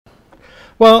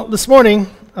Well, this morning,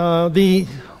 of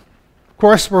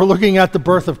course, we're looking at the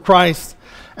birth of Christ,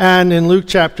 and in Luke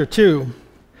chapter 2.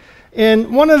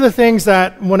 And one of the things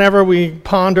that whenever we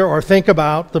ponder or think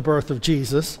about the birth of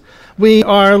Jesus, we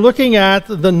are looking at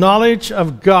the knowledge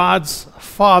of God's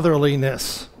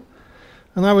fatherliness.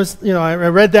 And I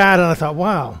read that and I thought,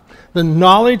 wow, the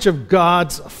knowledge of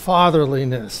God's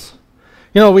fatherliness.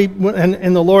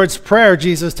 In the Lord's Prayer,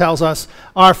 Jesus tells us,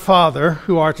 "Our Father,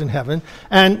 who art in heaven."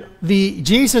 And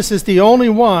Jesus is the only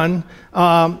one,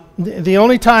 the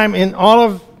only time in all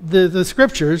of the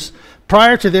Scriptures,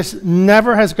 prior to this,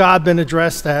 never has God been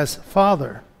addressed as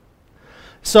Father.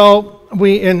 So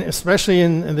especially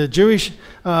in the Jewish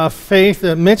faith,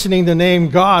 mentioning the name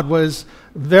God was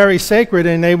very sacred,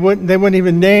 and they wouldn't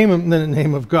even name him the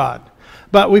name of God.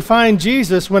 But we find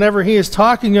Jesus, whenever he is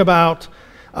talking about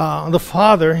the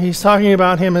Father, he's talking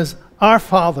about him as our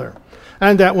Father,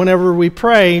 and that whenever we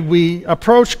pray, we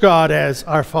approach God as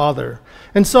our Father.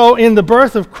 And so in the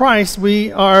birth of Christ, we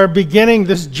are beginning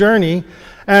this journey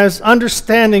as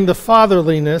understanding the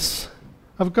fatherliness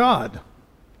of God.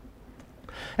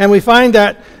 And we find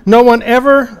that no one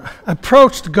ever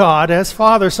approached God as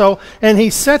Father, and he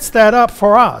sets that up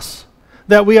for us,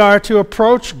 that we are to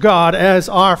approach God as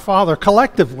our Father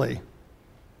collectively,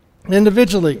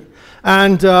 individually.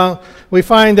 And we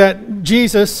find that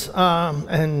Jesus,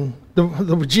 and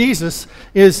the Jesus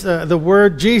is, the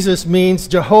word Jesus means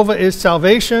Jehovah is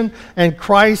salvation and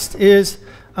Christ is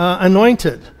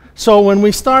anointed. So when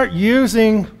we start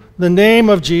using the name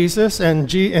of Jesus and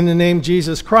the name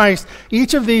Jesus Christ,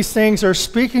 each of these things are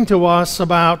speaking to us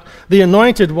about the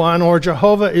anointed one, or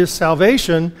Jehovah is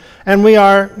salvation, and we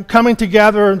are coming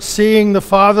together and seeing the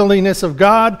fatherliness of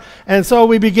God. And so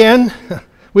we begin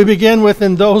with,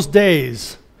 in those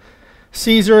days,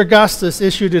 Caesar Augustus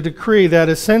issued a decree that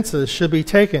a census should be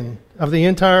taken of the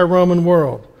entire Roman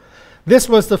world. This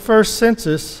was the first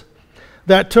census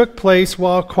that took place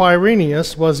while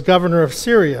Quirinius was governor of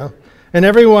Syria, and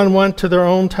everyone went to their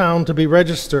own town to be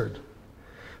registered.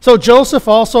 So Joseph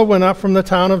also went up from the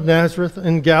town of Nazareth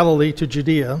in Galilee to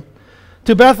Judea,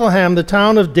 to Bethlehem, the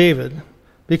town of David,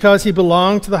 because he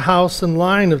belonged to the house and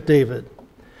line of David.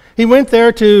 He went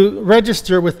there to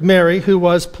register with Mary, who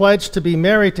was pledged to be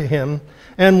married to him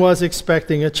and was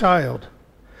expecting a child.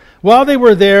 While they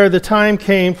were there, the time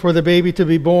came for the baby to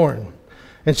be born,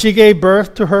 and she gave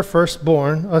birth to her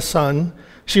firstborn, a son.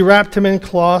 She wrapped him in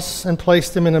cloths and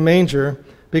placed him in a manger,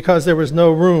 because there was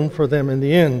no room for them in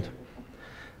the inn.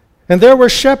 And there were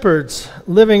shepherds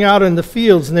living out in the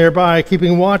fields nearby,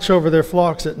 keeping watch over their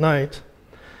flocks at night.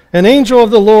 An angel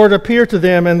of the Lord appeared to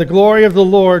them, and the glory of the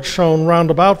Lord shone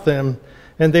round about them,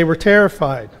 and they were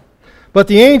terrified. But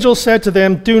the angel said to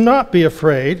them, "Do not be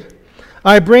afraid.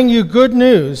 I bring you good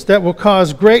news that will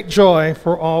cause great joy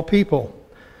for all people.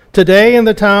 Today in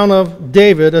the town of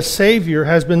David a Savior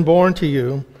has been born to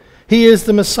you. He is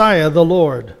the Messiah, the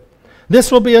Lord.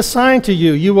 This will be a sign to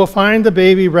you. You will find the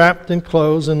baby wrapped in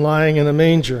clothes and lying in a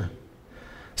manger."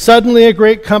 Suddenly a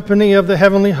great company of the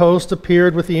heavenly host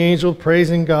appeared with the angel,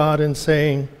 praising God and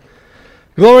saying,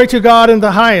 "Glory to God in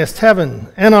the highest heaven,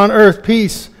 and on earth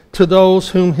peace to those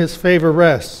whom his favor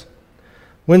rests."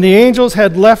 When the angels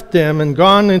had left them and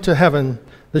gone into heaven,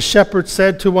 the shepherds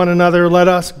said to one another, "Let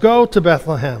us go to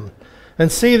Bethlehem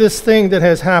and see this thing that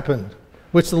has happened,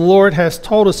 which the Lord has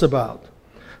told us about."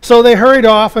 So they hurried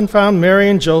off and found Mary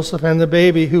and Joseph and the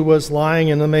baby who was lying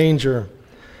in the manger.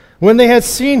 When they had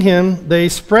seen him, they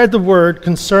spread the word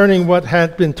concerning what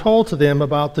had been told to them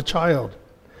about the child.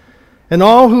 And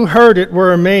all who heard it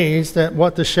were amazed at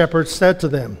what the shepherds said to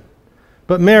them.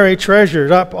 But Mary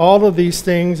treasured up all of these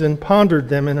things and pondered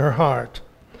them in her heart.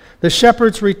 The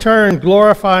shepherds returned,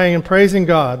 glorifying and praising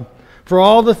God for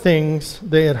all the things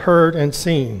they had heard and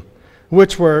seen,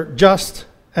 which were just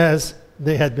as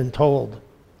they had been told.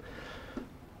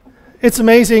 It's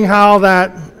amazing how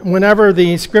that whenever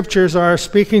the Scriptures are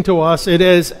speaking to us, it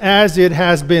is as it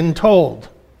has been told.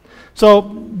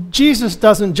 So Jesus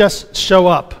doesn't just show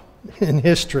up in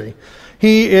history.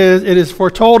 It is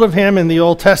foretold of him in the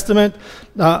Old Testament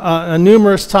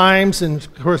numerous times. And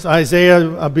of course,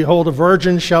 Isaiah, "Behold, a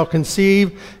virgin shall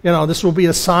conceive." This will be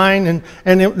a sign.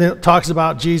 And it talks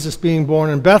about Jesus being born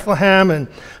in Bethlehem, and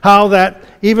how that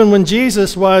even when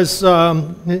Jesus was,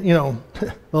 the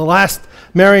last,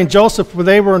 Mary and Joseph,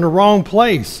 they were in the wrong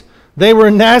place. They were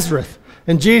in Nazareth,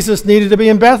 and Jesus needed to be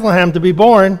in Bethlehem to be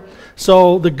born.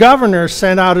 So the governor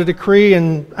sent out a decree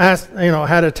and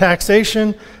had a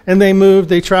taxation, and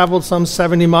they traveled some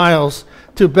 70 miles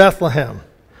to Bethlehem.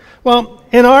 Well,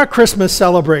 in our Christmas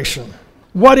celebration,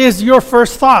 what is your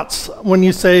first thoughts when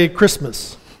you say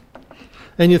Christmas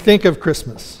and you think of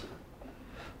Christmas?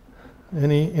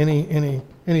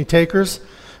 Any takers?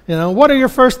 You know, what are your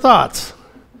first thoughts?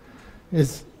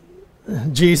 Is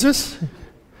Jesus?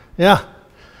 Yeah.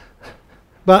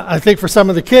 But I think for some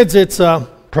of the kids, it's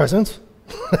presents,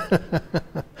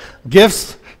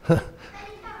 gifts.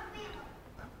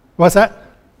 What's that?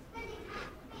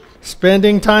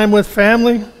 Spending time with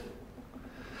family.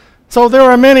 So there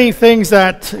are many things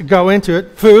that go into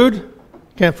it. Food.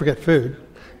 Can't forget food.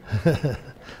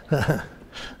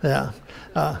 Yeah.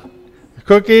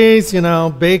 Cookies, you know,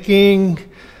 baking,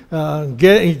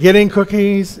 getting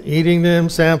cookies, eating them,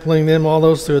 sampling them, all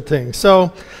those sort of things.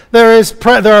 So there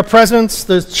are presents,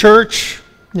 there's church,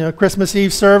 you know, Christmas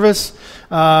Eve service.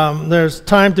 There's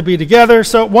time to be together.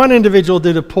 So one individual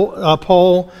did a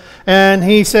poll, and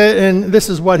he said, and this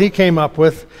is what he came up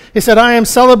with. He said, I am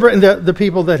celebrating, the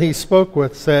people that he spoke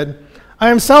with said, I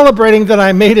am celebrating that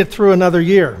I made it through another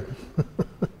year.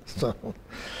 So,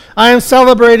 I am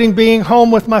celebrating being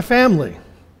home with my family.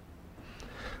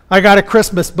 I got a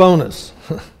Christmas bonus.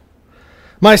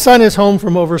 My son is home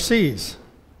from overseas.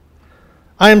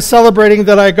 I am celebrating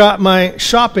that I got my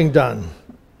shopping done.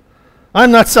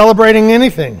 I'm not celebrating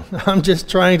anything. I'm just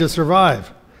trying to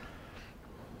survive.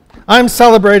 I'm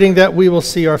celebrating that we will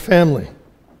see our family.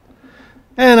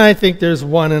 And I think there's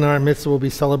one in our midst that will be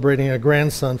celebrating a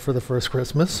grandson for the first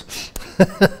Christmas.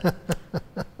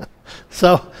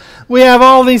 So we have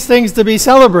all these things to be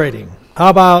celebrating. How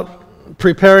about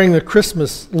preparing the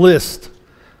Christmas list?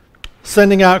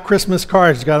 Sending out Christmas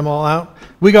cards. You got them all out?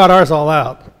 We got ours all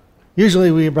out.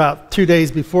 Usually about 2 days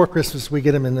before Christmas we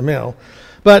get them in the mail.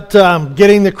 But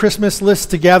getting the Christmas list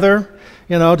together,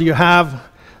 you know, do you have,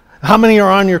 how many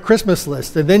are on your Christmas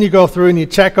list? And then you go through and you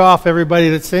check off everybody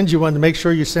that sends you one to make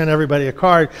sure you send everybody a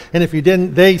card. And if you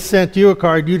didn't, they sent you a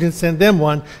card, you didn't send them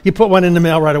one, you put one in the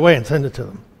mail right away and send it to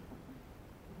them.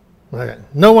 Okay.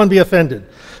 No one be offended.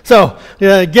 So,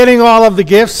 getting all of the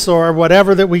gifts or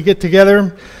whatever that we get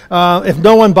together, if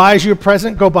no one buys you a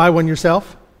present, go buy one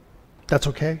yourself. That's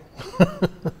okay.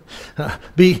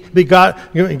 Be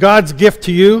God's gift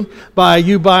to you by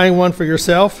you buying one for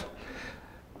yourself.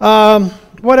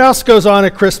 What else goes on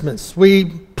at Christmas? We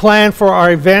plan for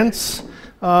our events.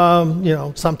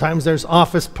 Sometimes there's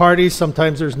office parties,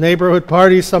 sometimes there's neighborhood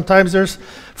parties, sometimes there's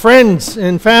friends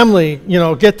and family,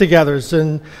 get-togethers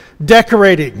and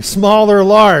decorating, small or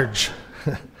large.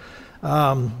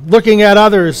 Looking at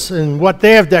others and what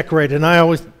they have decorated. And I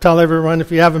always tell everyone,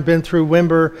 if you haven't been through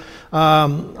Wimber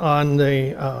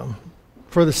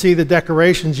to see the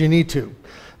decorations, you need to.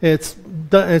 It's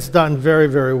done very,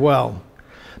 very well.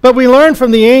 But we learn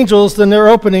from the angels in their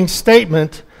opening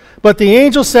statement, but the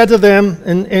angel said to them,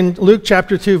 in Luke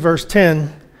chapter 2, verse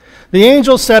 10, the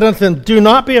angel said unto them, do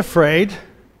not be afraid.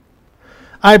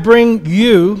 I bring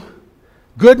you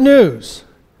good news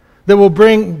that will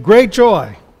bring great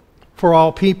joy for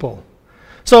all people.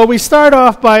 So we start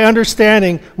off by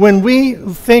understanding when we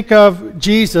think of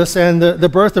Jesus and the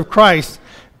birth of Christ,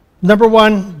 number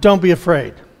one, don't be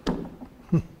afraid.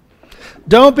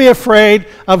 Don't be afraid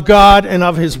of God and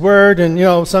of His Word.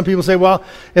 And, some people say, well,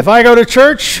 if I go to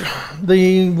church,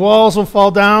 the walls will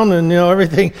fall down and,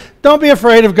 everything. Don't be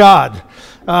afraid of God.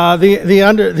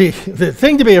 The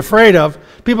thing to be afraid of,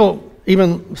 people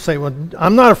even say, well,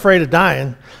 I'm not afraid of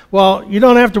dying. Well, you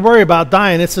don't have to worry about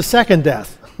dying. It's the second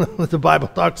death that the Bible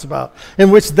talks about,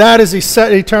 in which that is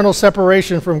eternal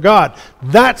separation from God.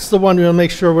 That's the one we'll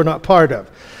make sure we're not part of.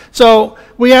 So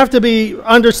we have to be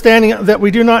understanding that we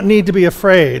do not need to be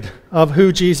afraid of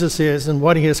who Jesus is and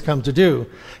what He has come to do.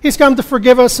 He's come to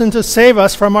forgive us and to save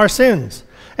us from our sins.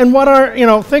 And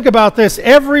think about this,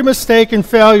 every mistake and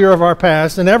failure of our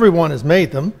past, and everyone has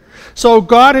made them, so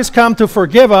God has come to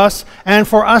forgive us and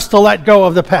for us to let go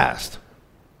of the past.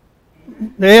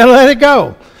 Let it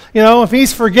go. If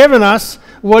He's forgiven us,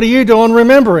 what are you doing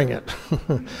remembering it?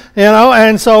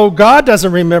 And so God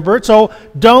doesn't remember it, so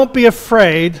don't be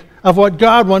afraid of what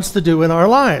God wants to do in our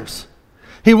lives.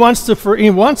 He wants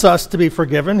us to be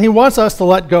forgiven. He wants us to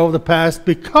let go of the past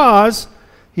because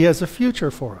He has a future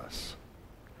for us.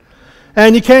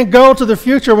 And you can't go to the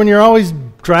future when you're always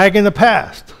dragging the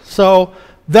past. So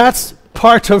that's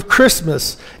part of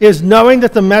Christmas, is knowing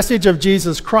that the message of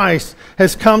Jesus Christ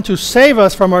has come to save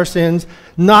us from our sins,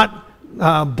 not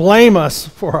blame us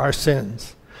for our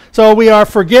sins. So we are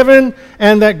forgiven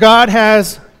and that God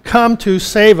has come to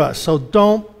save us. So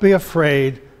don't be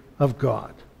afraid of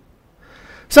God.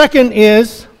 Second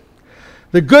is,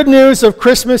 the good news of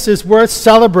Christmas is worth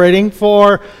celebrating,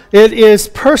 for it is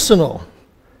personal.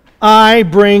 I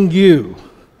bring you.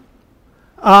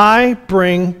 I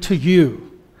bring to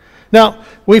you. Now,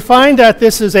 we find that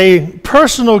this is a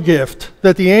personal gift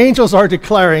that the angels are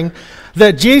declaring.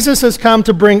 that Jesus has come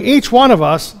to bring each one of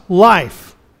us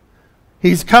life.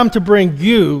 He's come to bring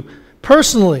you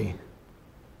personally.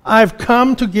 I've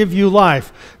come to give you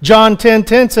life. John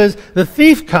 10:10 says, the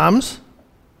thief comes,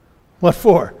 what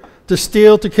for? To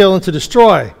steal, to kill, and to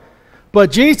destroy.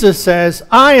 But Jesus says,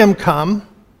 I am come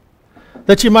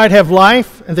that you might have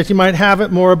life and that you might have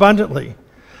it more abundantly.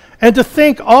 And to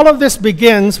think all of this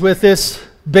begins with this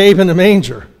babe in a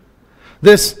manger,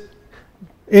 this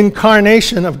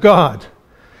incarnation of God,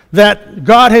 that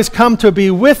God has come to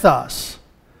be with us.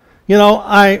 You know,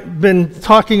 I've been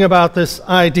talking about this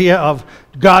idea of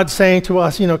God saying to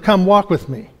us, come walk with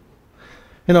me.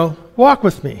 Walk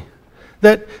with me.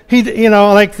 That he,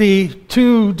 like the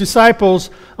two disciples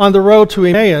on the road to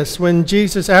Emmaus, when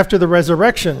Jesus, after the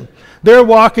resurrection, they're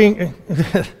walking,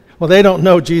 well, they don't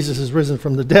know Jesus is risen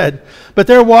from the dead, but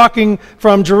they're walking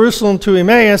from Jerusalem to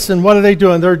Emmaus, and what are they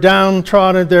doing? They're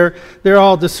downtrodden, they're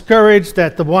all discouraged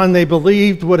that the one they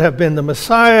believed would have been the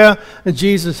Messiah, and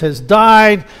Jesus has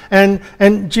died,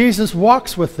 and Jesus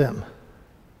walks with them.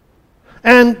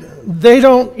 And they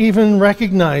don't even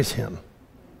recognize him.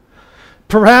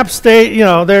 Perhaps they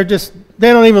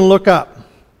don't even look up.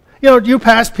 You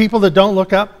pass people that don't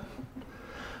look up.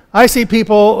 I see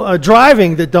people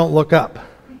driving that don't look up.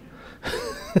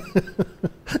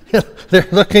 They're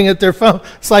looking at their phone.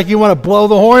 It's like you want to blow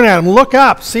the horn at them. Look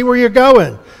up, see where you're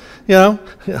going. Go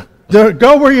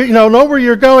where know where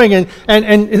you're going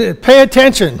and pay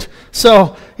attention.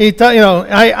 So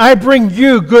I bring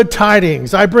you good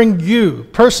tidings. I bring you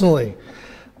personally.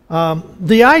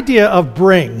 The idea of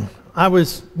bring. I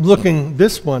was looking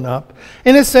this one up,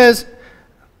 and it says,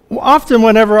 often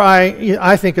whenever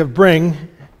I think of bring,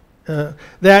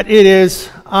 that it is,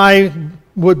 I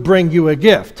would bring you a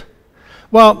gift.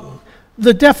 Well,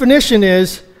 the definition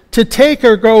is to take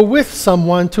or go with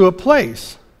someone to a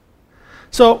place.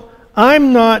 So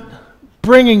I'm not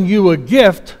bringing you a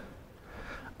gift.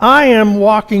 I am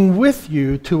walking with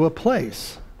you to a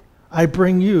place. I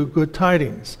bring you good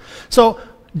tidings. So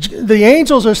the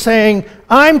angels are saying,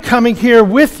 I'm coming here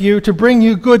with you to bring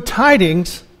you good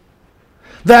tidings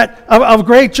that of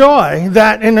great joy.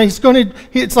 And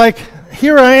it's like,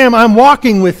 here I am, I'm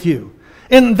walking with you.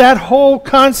 And that whole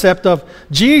concept of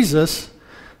Jesus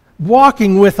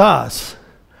walking with us,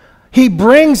 he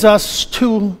brings us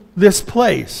to this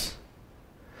place.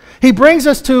 He brings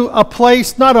us to a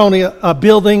place, not only a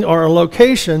building or a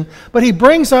location, but he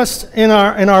brings us in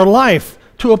our life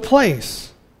to a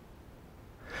place.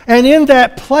 And in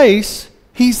that place,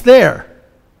 he's there.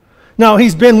 Now,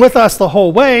 he's been with us the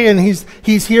whole way, and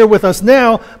he's here with us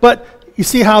now, but you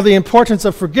see how the importance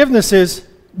of forgiveness is.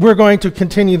 We're going to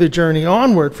continue the journey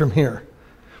onward from here.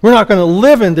 We're not going to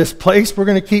live in this place. We're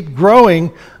going to keep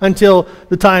growing until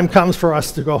the time comes for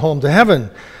us to go home to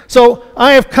heaven. So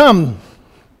I've come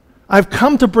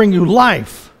to bring you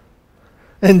life.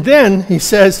 And then he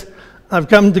says, I've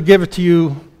come to give it to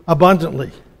you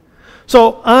abundantly.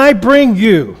 So I bring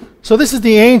you. So this is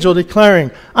the angel declaring,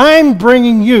 I'm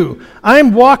bringing you.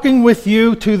 I'm walking with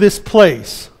you to this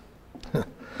place.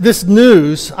 This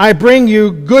news, I bring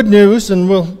you good news, and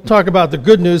we'll talk about the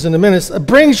good news in a minute,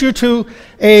 brings you to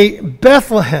a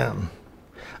Bethlehem.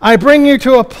 I bring you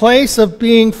to a place of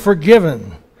being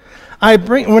forgiven.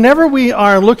 Whenever we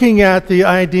are looking at the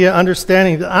idea,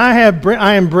 understanding that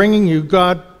I am bringing you,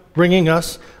 God bringing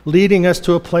us, leading us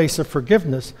to a place of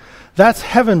forgiveness, that's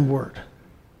heavenward.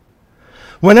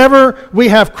 Whenever we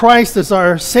have Christ as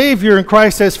our Savior and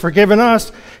Christ has forgiven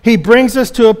us, he brings us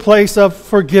to a place of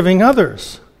forgiving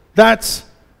others. That's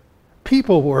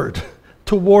peopleward,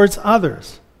 towards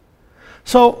others.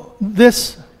 So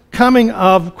this coming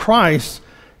of Christ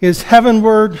is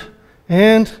heavenward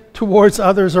and towards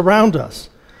others around us.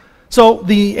 So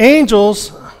the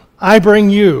angels, I bring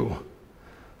you.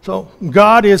 So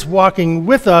God is walking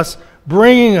with us,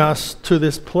 bringing us to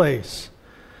this place.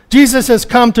 Jesus has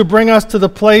come to bring us to the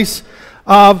place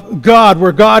of God,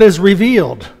 where God is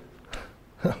revealed.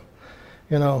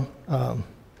 It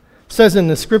says in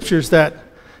the scriptures that,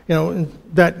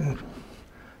 that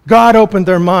God opened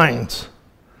their minds.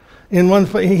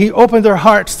 He opened their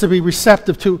hearts to be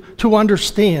receptive, to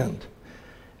understand.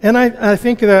 And I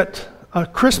think that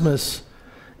Christmas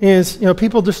is,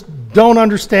 people just don't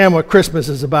understand what Christmas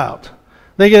is about.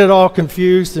 They get it all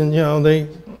confused, and,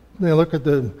 they look at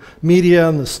the media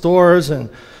and the stores and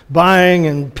buying,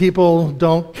 and people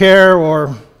don't care,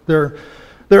 or they're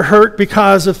hurt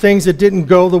because of things that didn't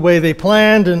go the way they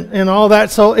planned and all that.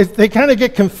 So they kind of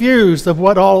get confused of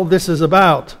what all of this is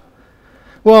about.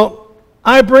 Well,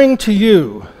 I bring to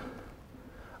you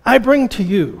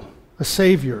a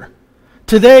Savior.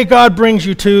 Today, God brings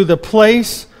you to the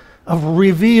place of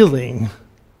revealing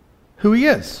who he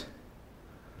is.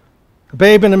 A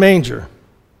babe in a manger.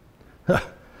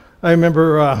 I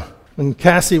remember when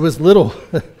Cassie was little,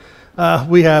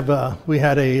 we had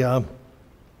a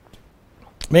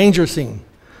manger scene,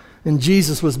 and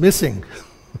Jesus was missing.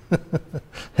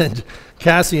 And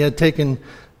Cassie had taken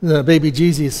the baby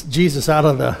Jesus out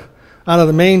of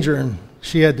the manger, and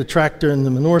she had the tractor and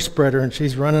the manure spreader, and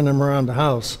she's running him around the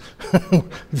house.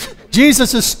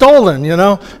 Jesus is stolen,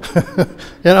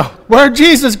 Where'd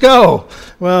Jesus go?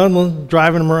 Well,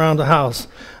 driving him around the house.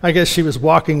 I guess she was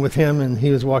walking with him, and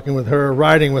he was walking with her,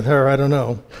 riding with her, I don't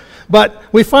know. But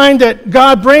we find that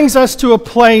God brings us to a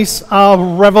place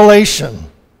of revelation.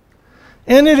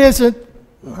 And it isn't,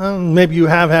 maybe you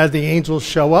have had the angels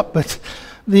show up, but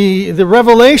the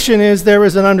revelation is there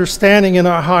is an understanding in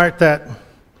our heart that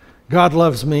God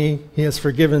loves me, he has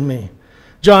forgiven me.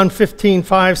 John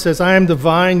 15:5 says, I am the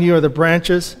vine, you are the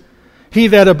branches. He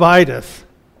that abideth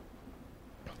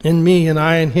in me and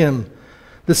I in him,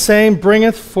 the same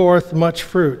bringeth forth much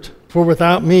fruit. For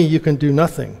without me you can do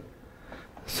nothing.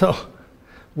 So,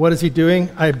 what is he doing?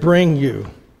 I bring you.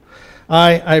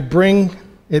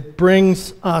 It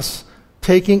brings us,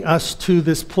 taking us to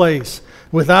this place.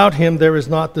 Without him, there is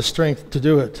not the strength to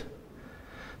do it.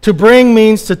 To bring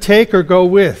means to take or go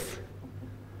with.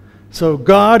 So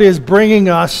God is bringing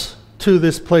us to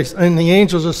this place, and the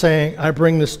angels are saying, I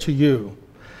bring this to you.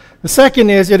 The second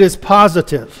is, it is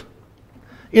positive.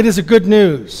 It is a good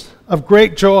news of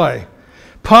great joy.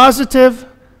 Positive,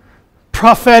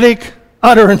 prophetic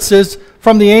utterances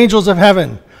from the angels of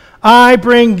heaven. I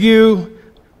bring you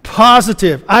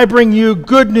positive. I bring you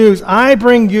good news. I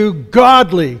bring you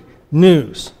godly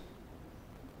news.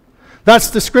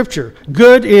 That's the scripture.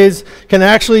 Good can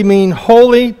actually mean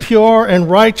holy, pure,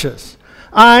 and righteous.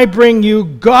 I bring you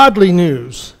godly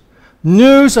news.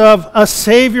 News of a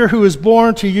Savior who is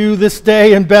born to you this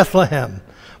day in Bethlehem.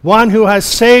 One who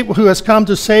has come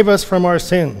to save us from our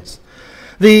sins.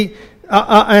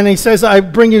 And he says, I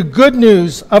bring you good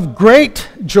news of great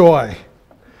joy.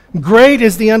 Great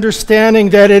is the understanding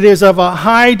that it is of a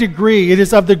high degree. It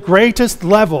is of the greatest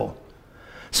level.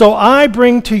 So I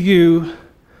bring to you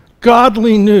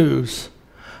godly news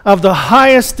of the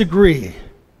highest degree.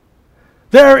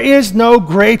 There is no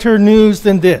greater news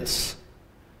than this.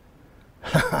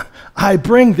 I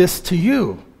bring this to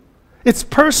you. It's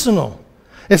personal.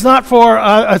 It's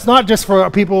not just for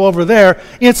people over there.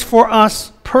 It's for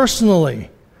us personally.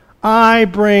 I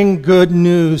bring good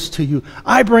news to you.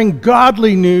 I bring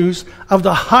godly news of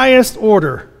the highest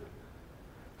order.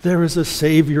 There is a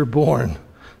Savior born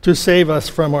to save us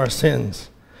from our sins.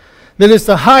 That is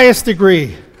the highest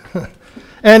degree,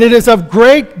 and it is of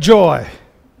great joy.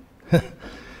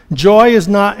 Joy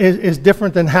is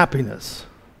different than happiness.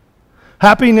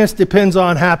 Happiness depends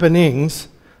on happenings,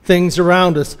 things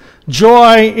around us.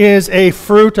 Joy is a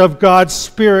fruit of God's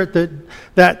Spirit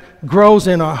that grows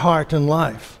in our heart and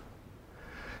life.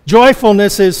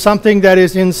 Joyfulness is something that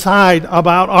is inside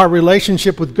about our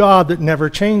relationship with God that never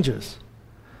changes.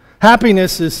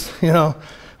 Happiness is,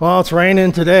 well, it's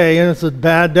raining today and it's a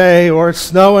bad day, or it's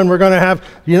snowing, we're going to have,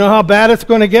 you know how bad it's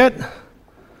going to get?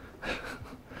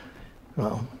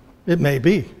 Well, it may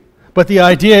be. But the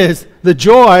idea is the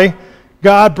joy,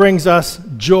 God brings us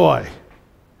joy.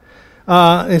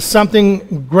 It's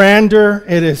something grander.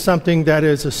 It is something that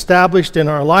is established in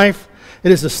our life.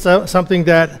 It is something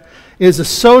that is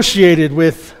associated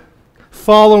with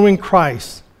following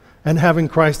Christ and having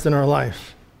Christ in our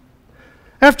life.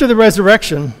 After the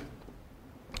resurrection,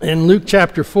 in Luke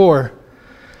chapter 4,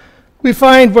 we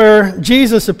find where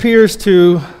Jesus appears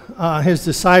to his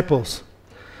disciples.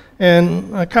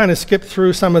 And I kind of skipped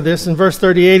through some of this. In verse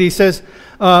 38, he says,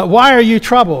 why are you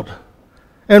troubled?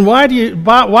 And why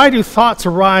do thoughts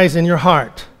arise in your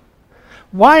heart?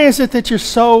 Why is it that you're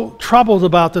so troubled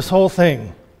about this whole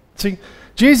thing? See,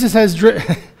 Jesus has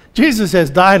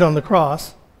died on the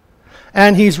cross,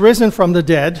 and he's risen from the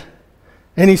dead,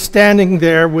 and he's standing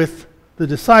there with the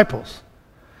disciples.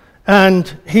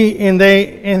 And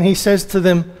he says to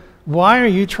them, why are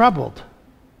you troubled?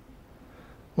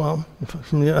 Well,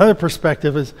 from the other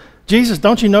perspective is, Jesus,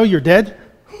 don't you know you're dead?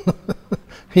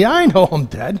 Yeah, I know I'm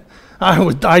dead.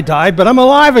 I died, but I'm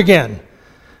alive again.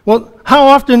 Well, how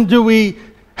often do we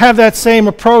have that same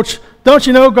approach? Don't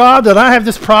you know, God, that I have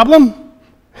this problem?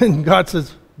 And God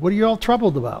says, what are you all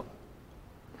troubled about?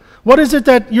 What is it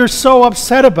that you're so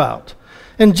upset about?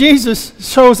 And Jesus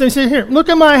shows, he said, here, look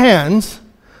at my hands.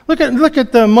 Look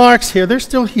at the marks here. They're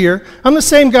still here. I'm the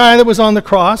same guy that was on the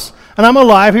cross, and I'm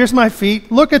alive. Here's my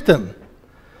feet. Look at them.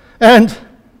 And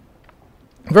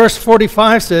verse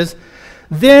 45 says,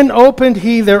 then opened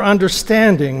he their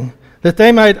understanding, that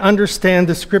they might understand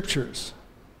the Scriptures.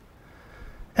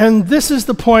 And this is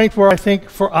the point where I think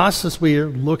for us, as we are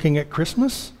looking at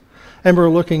Christmas, and we're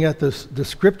looking at the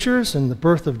scriptures and the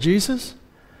birth of Jesus,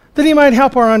 that he might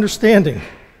help our understanding.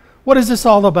 What is this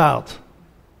all about?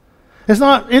 It's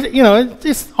not,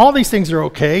 it's all these things are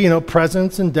okay,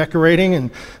 presents and decorating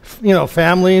and,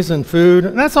 families and food,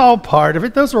 and that's all part of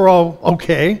it. Those are all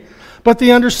okay. But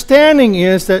the understanding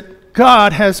is that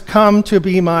God has come to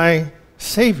be my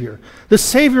Savior, the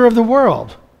Savior of the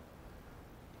world.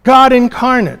 God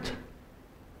incarnate.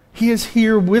 He is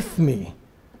here with me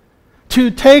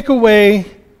to take away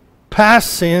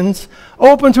past sins,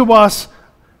 open to us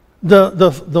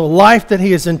the life that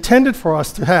he has intended for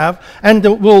us to have, and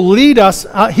that will lead us,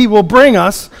 he will bring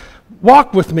us,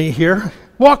 walk with me here,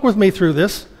 walk with me through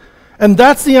this. And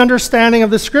that's the understanding of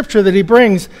the scripture that he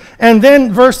brings. And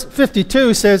then verse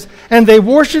 52 says, and they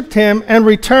worshiped him and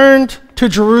returned to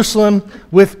Jerusalem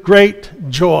with great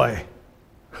joy.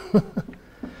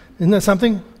 Isn't that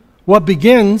something? What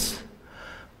begins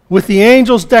with the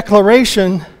angel's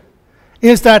declaration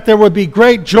is that there would be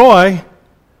great joy.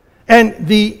 And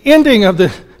the ending of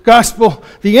the gospel,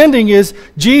 the ending is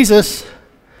Jesus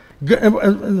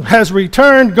has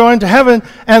returned, going to heaven,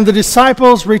 and the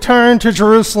disciples return to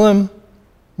Jerusalem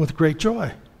with great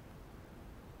joy.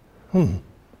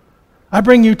 I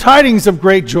bring you tidings of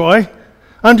great joy.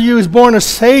 Unto you is born a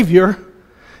Savior.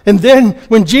 And then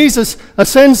when Jesus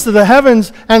ascends to the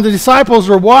heavens and the disciples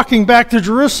are walking back to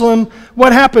Jerusalem,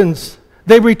 what happens?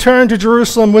 They return to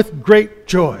Jerusalem with great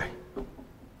joy.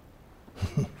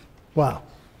 Wow.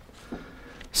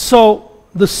 So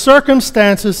the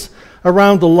circumstances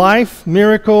around the life,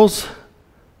 miracles,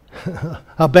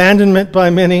 abandonment by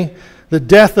many, the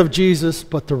death of Jesus,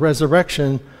 but the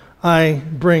resurrection, I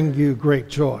bring you great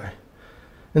joy.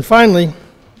 And finally,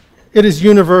 it is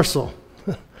universal.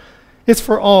 It's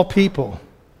for all people.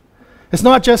 It's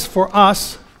not just for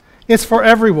us, it's for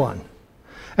everyone.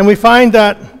 And we find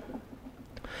that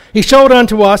he showed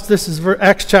unto us, this is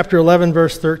Acts chapter 11,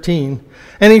 verse 13,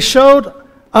 and he showed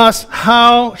us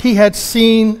how he had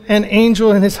seen an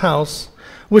angel in his house,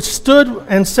 which stood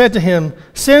and said to him,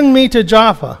 send men to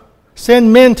Joppa,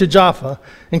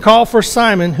 and call for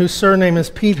Simon, whose surname is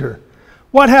Peter.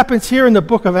 What happens here in the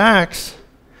book of Acts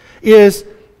is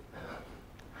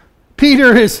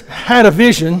Peter has had a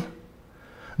vision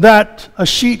that a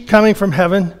sheet coming from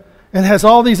heaven and has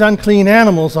all these unclean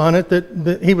animals on it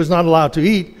that he was not allowed to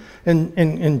eat.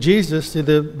 And Jesus,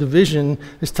 the vision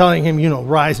is telling him,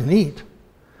 rise and eat.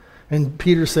 And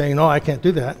Peter's saying, no, I can't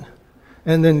do that.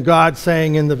 And then God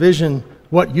saying in the vision,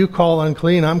 what you call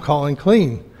unclean, I'm calling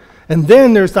clean. And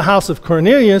then there's the house of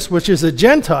Cornelius, which is a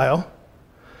Gentile.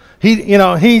 He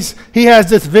has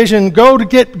this vision, go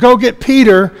get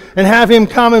Peter and have him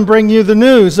come and bring you the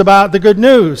news about the good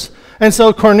news. And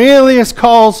so Cornelius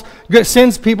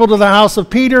sends people to the house of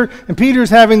Peter, and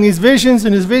Peter's having these visions,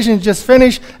 and his vision's just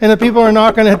finished, and the people are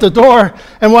knocking at the door.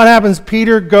 And what happens?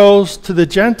 Peter goes to the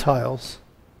Gentiles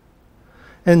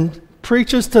and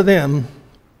preaches to them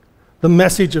the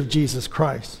message of Jesus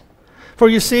Christ. For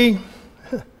you see,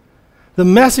 the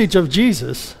message of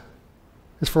Jesus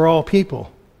is for all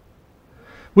people.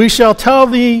 We shall tell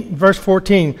thee, verse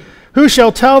 14, who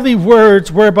shall tell thee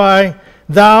words whereby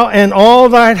thou and all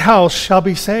thine house shall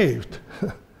be saved?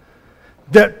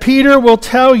 That Peter will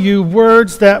tell you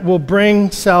words that will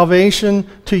bring salvation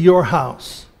to your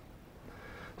house.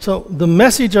 So the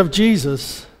message of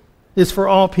Jesus is for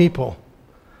all people.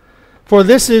 For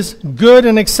this is good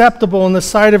and acceptable in the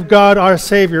sight of God our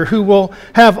Savior, who will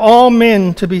have all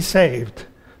men to be saved.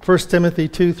 1 Timothy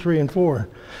 2, 3, and 4.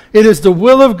 It is the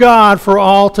will of God for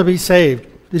all to be saved.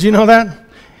 Did you know that?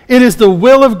 It is the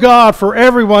will of God for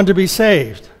everyone to be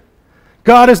saved.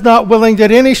 God is not willing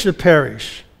that any should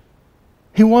perish.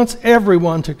 He wants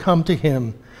everyone to come to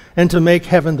him and to make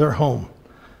heaven their home.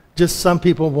 Just some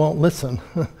people won't listen.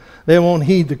 They won't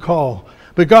heed the call.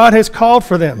 But God has called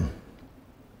for them.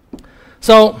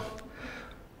 So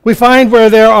we find where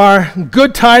there are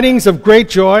good tidings of great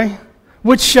joy,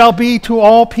 which shall be to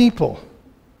all people.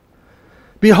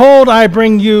 Behold, I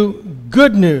bring you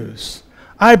good news.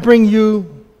 I bring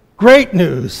you great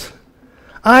news.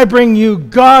 I bring you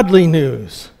godly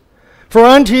news. For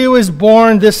unto you is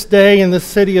born this day in the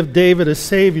city of David a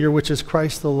Savior, which is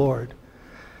Christ the Lord.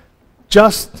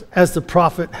 Just as the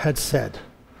prophet had said,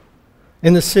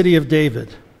 in the city of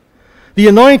David. The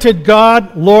anointed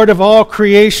God, Lord of all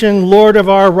creation, Lord of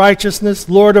our righteousness,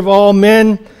 Lord of all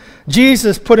men,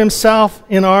 Jesus put himself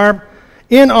in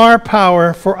our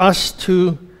power for us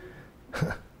to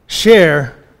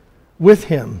share with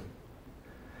him.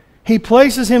 He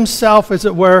places himself, as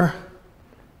it were,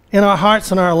 in our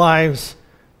hearts and our lives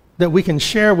that we can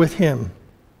share with him.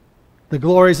 the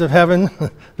glories of heaven,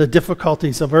 the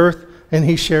difficulties of earth, and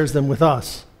he shares them with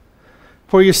us.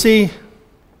 For you see,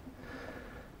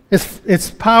 it's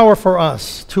power for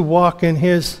us to walk in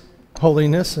his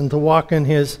holiness and to walk in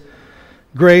his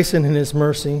grace and in his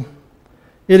mercy.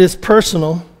 It is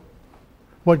personal,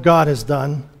 what God has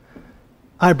done.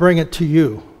 I bring it to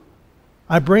you.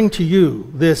 I bring to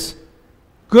you this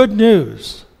good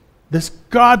news, this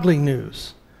godly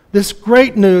news, this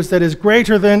great news that is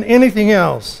greater than anything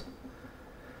else.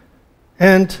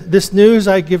 And this news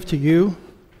I give to you,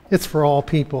 it's for all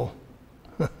people.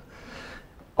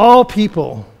 All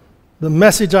people. The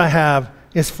message I have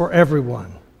is for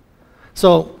everyone.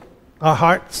 So our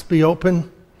hearts be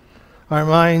open, our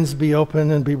minds be open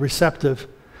and be receptive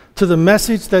to the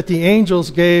message that the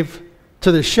angels gave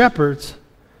to the shepherds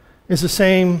is the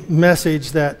same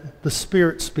message that the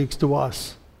Spirit speaks to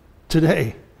us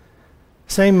today.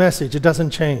 Same message, it doesn't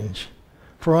change.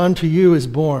 For unto you is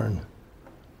born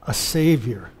a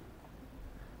Savior.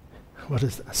 What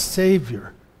is that? A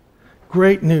Savior.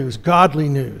 Great news, godly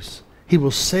news. He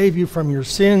will save you from your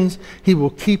sins. He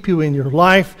will keep you in your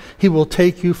life. He will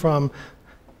take you from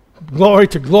glory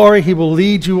to glory. He will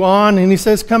lead you on. And he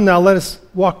says, come now, let us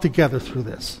walk together through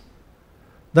this.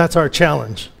 That's our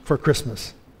challenge for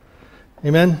Christmas.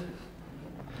 Amen?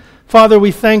 Father,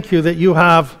 we thank you that you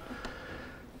have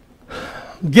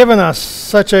given us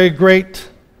such a great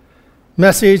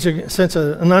message,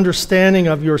 an understanding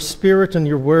of your Spirit and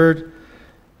your word.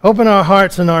 Open our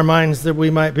hearts and our minds that we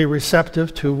might be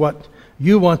receptive to what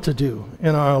you want to do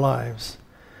in our lives.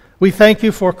 We thank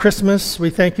you for Christmas. We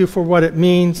thank you for what it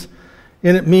means.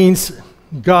 And it means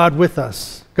God with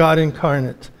us, God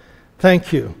incarnate.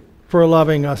 Thank you for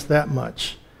loving us that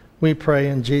much. We pray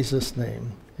in Jesus'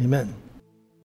 name. Amen.